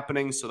start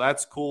happening, so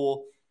that's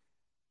cool.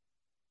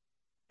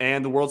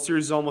 And the World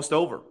Series is almost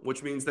over,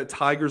 which means that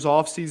Tigers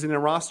offseason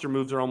and roster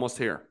moves are almost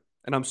here,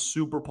 and I'm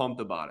super pumped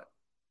about it.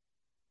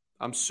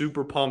 I'm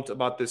super pumped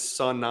about this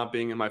sun not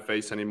being in my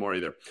face anymore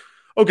either.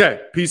 Okay,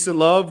 peace and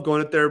love.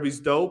 Going to therapy's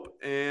dope,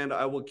 and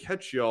I will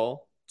catch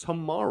y'all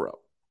tomorrow.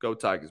 Go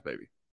Tigers, baby.